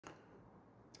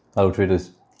Hello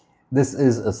traders, this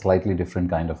is a slightly different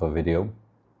kind of a video.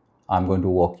 I'm going to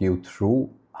walk you through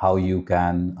how you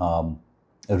can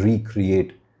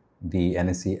recreate the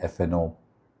NSE F&O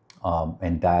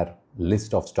entire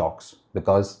list of stocks,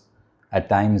 because at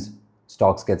times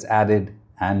stocks gets added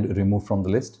and removed from the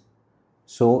list.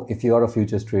 So if you are a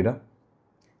futures trader,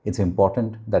 it's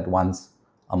important that once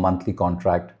a monthly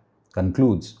contract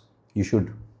concludes, you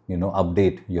should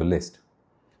update your list.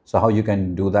 So how you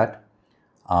can do that,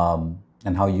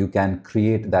 and how you can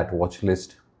create that watch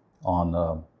list on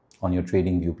your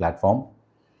TradingView platform.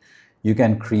 You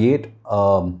can create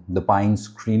the Pine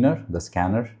screener, the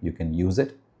scanner. You can use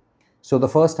it. So the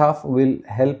first half will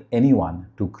help anyone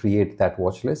to create that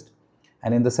watch list,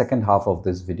 and in the second half of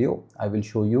this video I will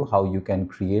show you how you can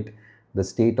create the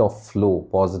state of flow,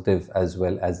 positive as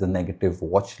well as the negative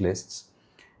watch lists,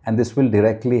 and this will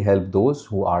directly help those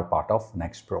who are part of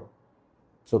NexxtPro.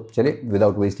 So chale,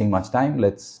 without wasting much time,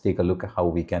 let's take a look at how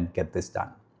we can get this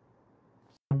done.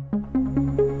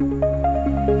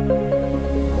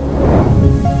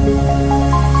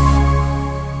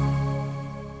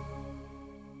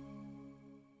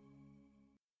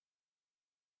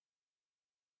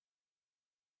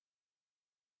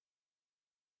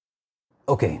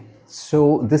 Okay,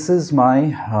 so this is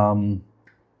my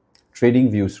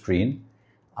TradingView screen.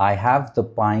 I have the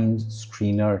Pine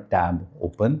screener tab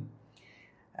open.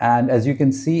 And as you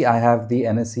can see, I have the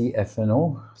NSE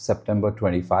F&O September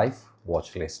 25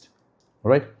 watch list. All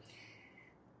right.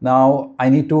 Now I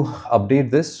need to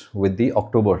update this with the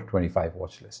October 25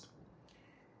 watch list.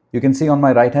 You can see on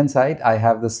my right hand side, I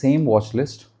have the same watch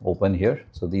list open here.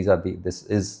 So this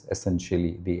is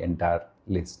essentially the entire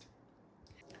list.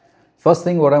 First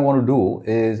thing what I want to do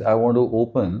is I want to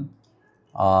open,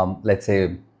 let's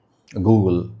say, a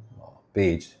Google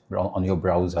page on your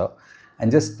browser, and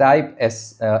just type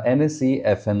NSE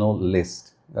F&O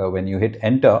list. When you hit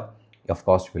enter, of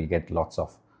course, you will get lots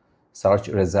of search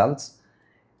results.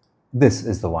 This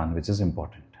is the one which is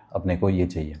important. Apne ko ye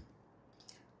chahiye.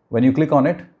 When you click on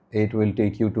it, it will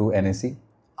take you to NSE.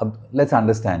 Let's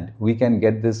understand, we can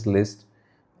get this list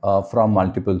from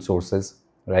multiple sources,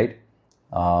 right?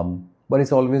 But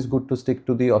it's always good to stick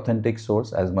to the authentic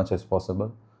source as much as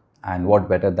possible. And what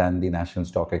better than the National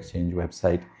Stock Exchange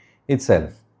website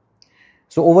itself.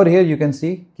 So over here you can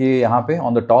see कि यहाँ पे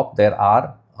on the top there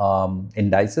are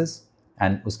indices,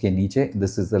 and उसके नीचे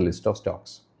this is the list of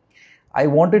stocks. I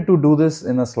wanted to do this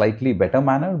in a slightly better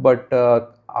manner, but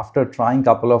after trying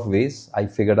couple of ways, I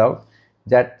figured out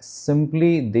that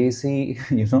simply desi,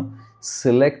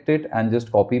 select it and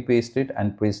just copy paste it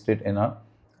and paste it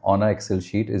on an Excel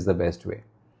sheet is the best way.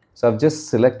 So I've just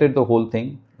selected the whole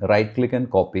thing, right click and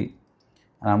copy,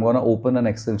 and I'm going to open an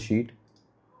Excel sheet,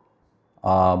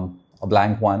 a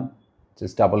blank one.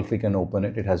 Just double click and open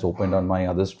it. It has opened on my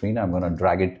other screen. I'm going to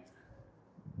drag it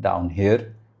down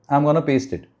here. I'm going to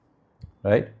paste it,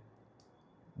 right?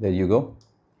 There you go.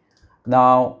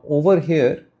 Now over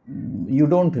here, you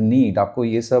don't need, आपको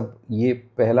ये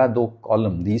पहला दो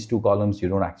column, these two columns you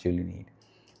don't actually need.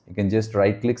 You can just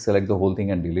right click, select the whole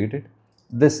thing and delete it.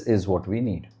 This is what we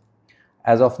need.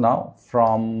 As of now,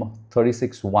 from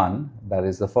 36.1, that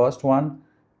is the first one,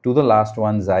 to the last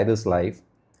one, Zydus Life,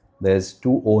 there's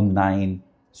 209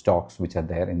 stocks which are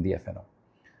there in the F&O.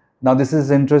 Now this is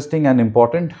interesting and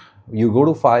important. You go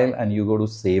to file and you go to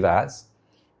save as.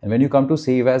 And when you come to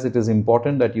save as, it is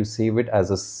important that you save it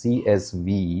as a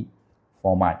CSV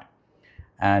format.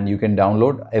 And you can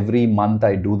download. Every month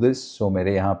I do this. So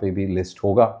मेरे यहाँ पे भी list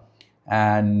होगा.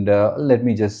 And let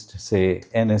me just say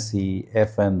NSE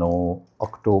F&O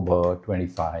October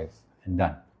 25 and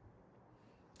done.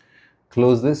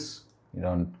 Close this. You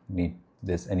don't need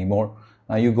this anymore.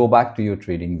 Now you go back to your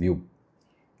TradingView.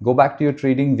 Go back to your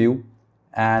TradingView,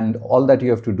 and all that you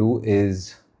have to do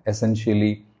is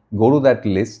essentially go to that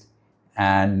list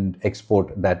and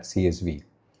export that CSV.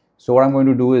 So what I'm going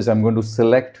to do is I'm going to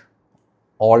select,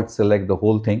 Alt select the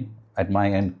whole thing at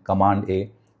my end, Command A,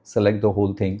 select the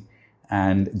whole thing,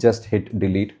 and just hit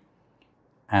delete,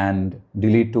 and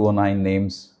delete 209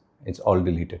 names. It's all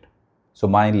deleted. So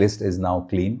my list is now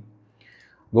clean.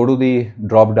 Go to the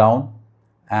drop down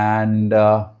and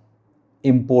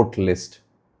import list.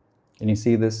 Can you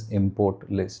see this?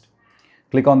 Import list.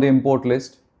 Click on the import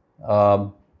list.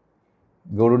 Go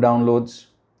to downloads,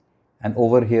 and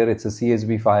over here it's a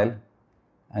CSV file.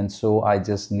 And so I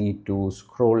just need to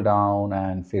scroll down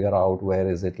and figure out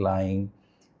where is it lying,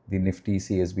 the nifty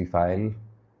CSV file.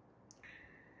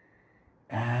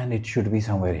 And it should be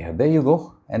somewhere here. There you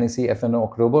go. NSE F&O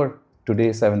October,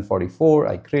 today 7:44.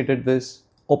 I created this,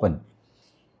 open.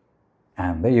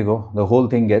 And there you go. The whole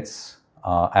thing gets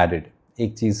added.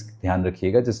 एक चीज़ ध्यान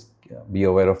रखिएगा, just be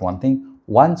aware of one thing,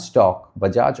 one stock,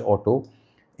 Bajaj Auto,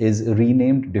 is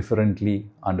renamed differently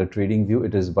under TradingView.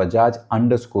 It is Bajaj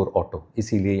 _ Auto.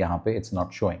 इसीलिए यहाँ पे it's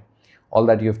not showing. All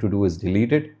that you have to do is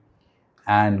delete it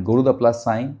and go to the plus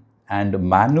sign and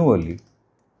manually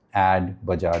add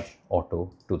Bajaj Auto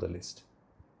to the list.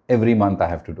 Every month I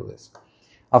have to do this.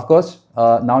 Of course,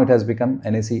 now it has become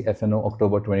NSE F&O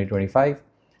October 2025.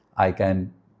 I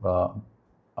can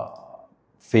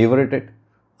favorite it.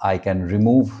 I can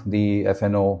remove the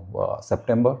F&O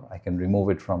September. I can remove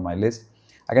it from my list.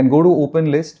 I can go to open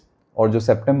list और जो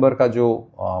September का जो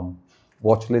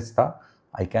watch list था,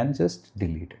 I can just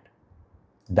delete it.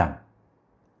 Done.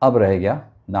 अब रह गया.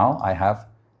 Now I have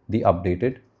the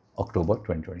updated October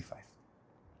 2025.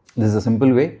 This is a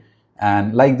simple way,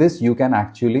 and like this you can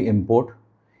actually import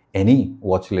any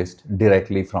watch list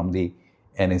directly from the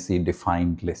NSE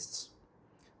defined lists.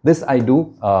 This I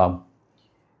do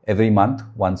every month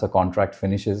once a contract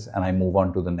finishes and I move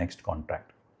on to the next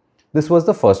contract. This was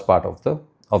the first part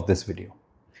of this video.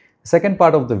 The second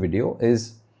part of the video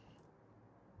is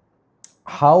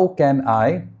how can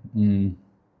I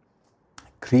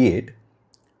create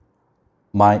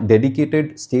my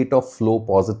dedicated state of flow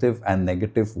positive and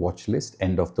negative watch list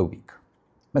end of the week.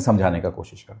 मैं समझाने का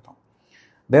कोशिश करता हूँ.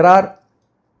 There are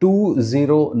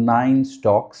 209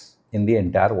 stocks in the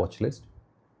entire watch list,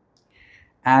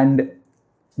 and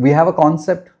we have a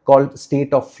concept called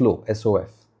state of flow, SOF.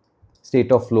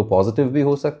 State of flow positive भी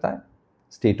हो सकता है,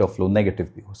 state of flow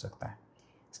negative भी हो सकता है.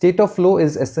 State of flow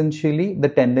is essentially the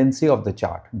tendency of the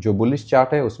chart. जो bullish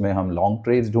chart है उसमें हम long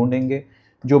trades ढूंढेंगे,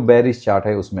 जो bearish chart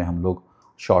है उसमें हम लोग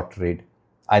short trade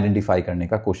identify करने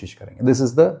का कोशिश करेंगे. This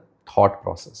is the thought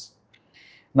process.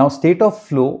 Now state of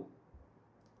flow,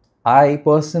 I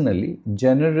personally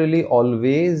generally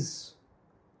always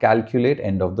calculate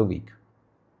end of the week.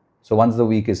 So once the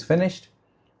week is finished,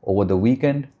 over the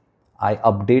weekend, I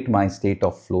update my state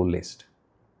of flow list.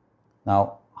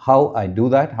 Now, how I do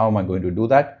that, how am I going to do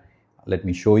that? Let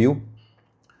me show you.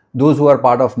 Those who are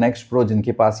part of NexxtPro,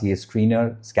 जिनके पास ये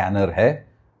scanner है,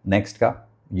 Next का,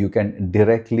 you can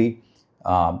directly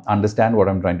understand what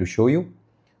I'm trying to show you.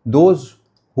 Those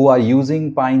who are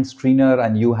using Pine Screener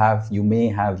and you may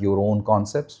have your own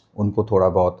concepts, उनको थोड़ा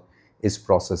बहुत इस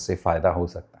process से फायदा हो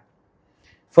सकता है.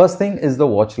 First thing is the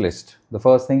watch list. The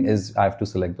first thing is I have to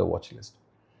select the watch list.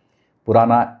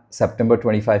 पुराना September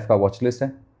 25 का watch list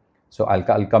है. So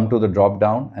I'll come to the drop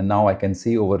down and now I can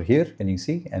see over here. Can you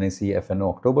see NSE F&O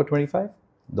October 25?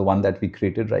 The one that we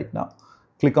created right now.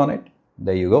 Click on it.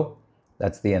 There you go.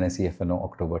 That's the NSE F&O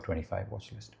October 25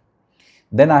 watch list.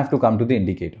 Then I have to come to the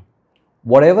indicator.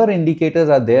 Whatever indicators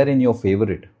are there in your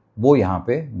favorite, वो यहाँ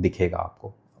पे दिखेगा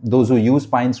आपको. Those who use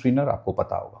Pine Screener, आपको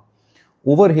पता होगा.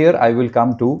 Over here, I will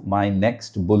come to my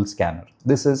next bull scanner.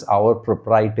 This is our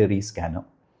proprietary scanner.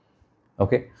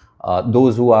 Okay.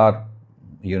 Those who are,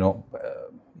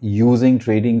 using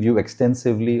TradingView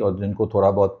extensively और जिनको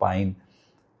थोड़ा बहुत Pine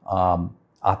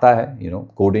आता है,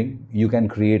 coding, you can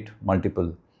create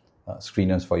multiple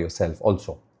screeners for yourself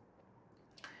also.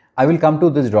 I will come to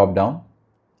this drop down.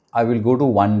 I will go to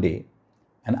 1 day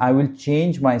and I will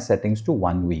change my settings to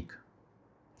 1 week.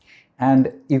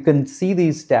 And you can see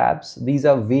these tabs. These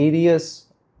are various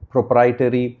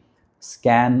proprietary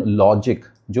scan logic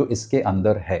जो इसके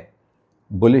अंदर है.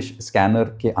 Bullish scanner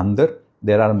के अंदर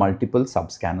there are multiple sub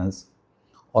scanners.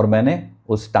 और मैंने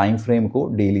उस time frame को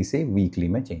daily से weekly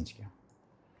में change किया.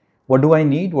 What do I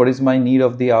need? What is my need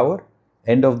of the hour?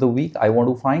 End of the week, I want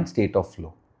to find state of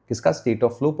flow. किसका state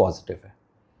of flow positive है?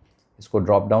 इसको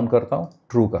drop down करता हूँ,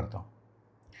 true करता हूँ.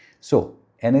 So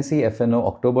NSE F&O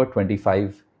October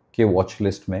 25 के watch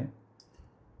list में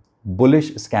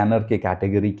bullish scanner के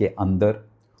कैटेगरी के अंदर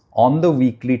on the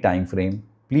weekly time frame,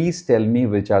 please tell me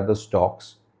which are the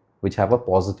stocks which have a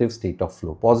positive state of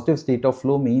flow. Positive state of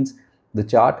flow means the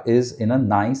chart is in a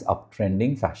nice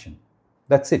uptrending fashion.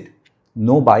 That's it.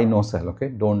 No buy, no sell, okay?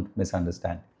 Don't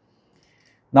misunderstand.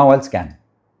 Now I'll scan.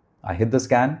 I hit the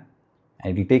scan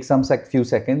and it will take few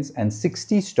seconds and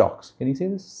 60 stocks. Can you see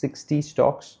this? 60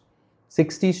 stocks.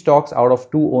 60 stocks out of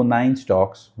 209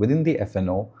 stocks within the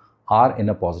F&O are in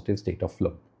a positive state of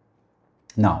flow.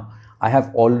 Now, I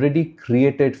have already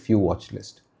created few watch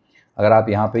list. अगर आप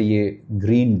यहाँ पे ये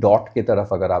green dot के तरफ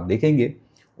अगर आप देखेंगे,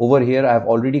 over here I have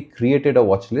already created a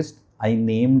watch list. I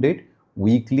named it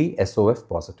weekly SOF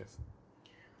positive.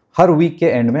 Her week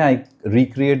के end में I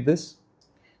recreate this.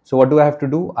 So what do I have to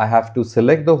do? I have to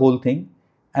select the whole thing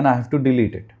and I have to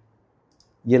delete it.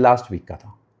 ये last week का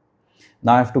था.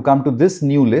 Now I have to come to this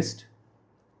new list,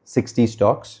 60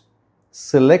 stocks,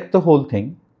 select the whole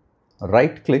thing,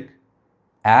 right click,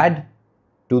 add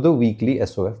to the weekly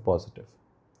SOF positive.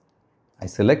 I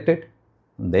select it,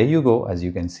 and there you go. As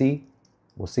you can see,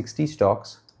 वो 60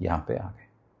 stocks यहाँ पे आ गए.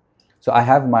 So I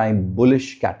have my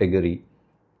bullish category,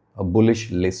 a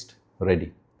bullish list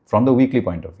ready from the weekly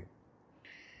point of view.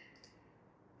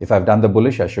 If I've done the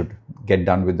bullish, I should get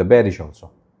done with the bearish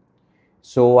also.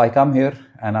 So I come here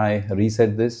and I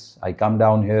reset this. I come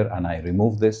down here and I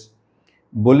remove this.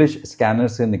 Bullish scanner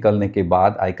से निकलने के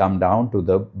बाद I come down to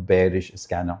the bearish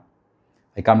scanner.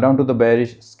 I come down to the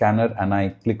bearish scanner and I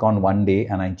click on 1 day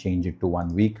and I change it to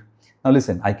 1 week. Now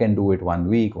listen, I can do it 1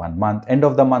 week, 1 month. End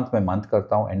of the month मैं month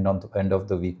करता हूँ, end of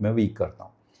the week मैं week करता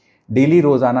हूँ. Daily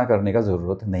रोजाना करने का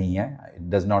ज़रूरत नहीं है. It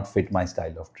does not fit my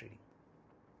style of trading.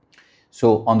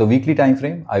 So on the weekly time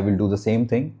frame, I will do the same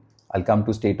thing. I'll come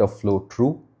to state of flow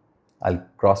true. I'll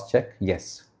cross check.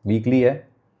 Yes, weekly है,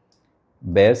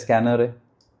 bear scanner है,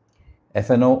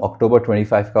 F&O October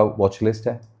 25 का watch list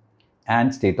है,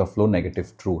 and state of flow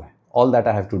negative true है. All that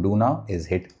I have to do now is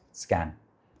hit scan.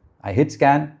 I hit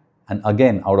scan, and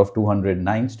again out of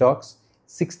 209 stocks,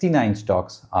 69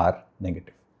 stocks are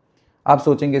negative. आप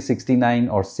सोचेंगे 69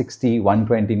 और 60,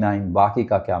 129, बाकी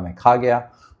का क्या मैं खा गया?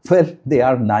 Well, they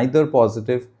are neither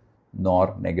positive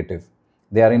nor negative.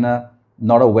 They are in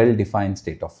not a well-defined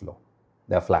state of flow.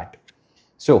 They are flat.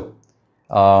 So,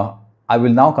 I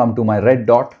will now come to my red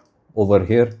dot over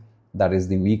here. That is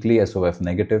the weekly SOF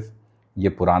negative. ये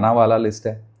पुराना वाला list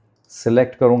है.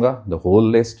 Select करूँगा the whole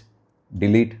list,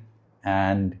 delete,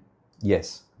 and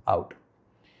yes, out.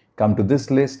 Come to this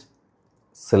list,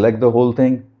 select the whole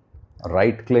thing,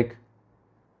 right click,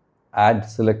 add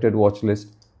selected watch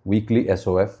list, weekly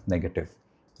SOF negative.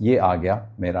 ये आ गया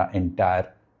मेरा entire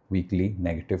weekly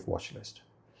negative watch list.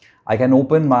 I can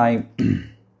open my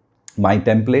my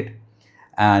template,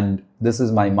 and this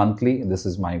is my monthly, this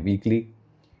is my weekly,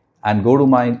 and go to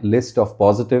my list of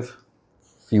positive.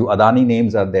 Few Adani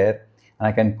names are there, and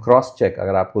I can cross check.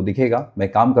 अगर आपको दिखेगा, मैं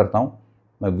काम करता हूँ,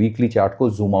 मैं weekly chart को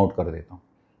zoom out कर देता हूँ.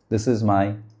 This is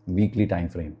my weekly time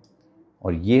frame,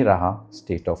 और ये रहा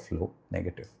state of flow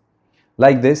negative.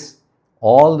 Like this,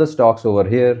 all the stocks over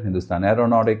here, Hindustan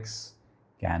Aeronautics,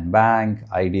 Can Bank,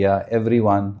 Idea,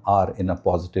 everyone are in a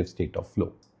positive state of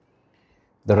flow.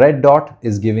 The red dot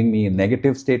is giving me a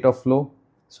negative state of flow.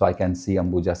 So I can see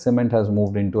Ambuja Cement has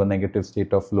moved into a negative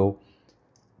state of flow.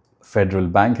 Federal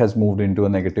Bank has moved into a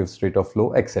negative state of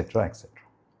flow, etc., etc.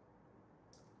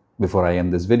 Before I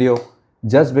end this video,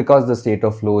 just because the state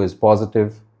of flow is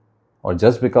positive, or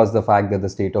just because the fact that the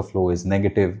state of flow is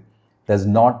negative, does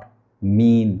not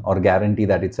mean or guarantee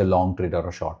that it's a long trade or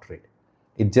a short trade.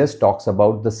 It just talks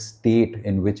about the state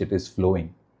in which it is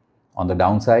flowing, on the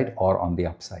downside or on the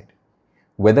upside.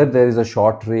 Whether there is a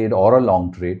short trade or a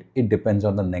long trade, it depends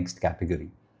on the next category.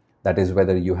 That is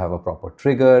whether you have a proper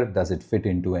trigger, does it fit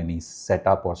into any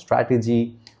setup or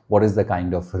strategy, what is the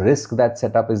kind of risk that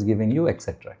setup is giving you,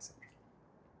 etc., etc.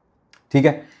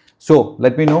 Okay? So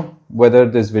let me know whether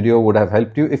this video would have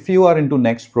helped you. If you are into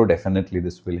NexxtPro, definitely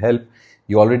this will help.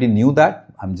 You already knew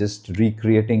that. I'm just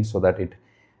recreating so that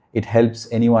it helps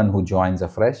anyone who joins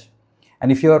afresh.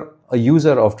 And if you're a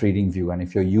user of TradingView, and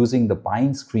if you're using the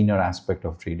Pine Screener aspect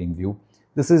of TradingView,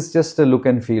 this is just a look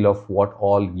and feel of what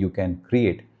all you can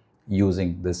create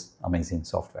using this amazing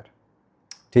software.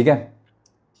 Okay?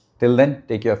 Till then,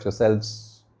 take care of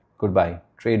yourselves. Goodbye.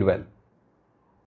 Trade well.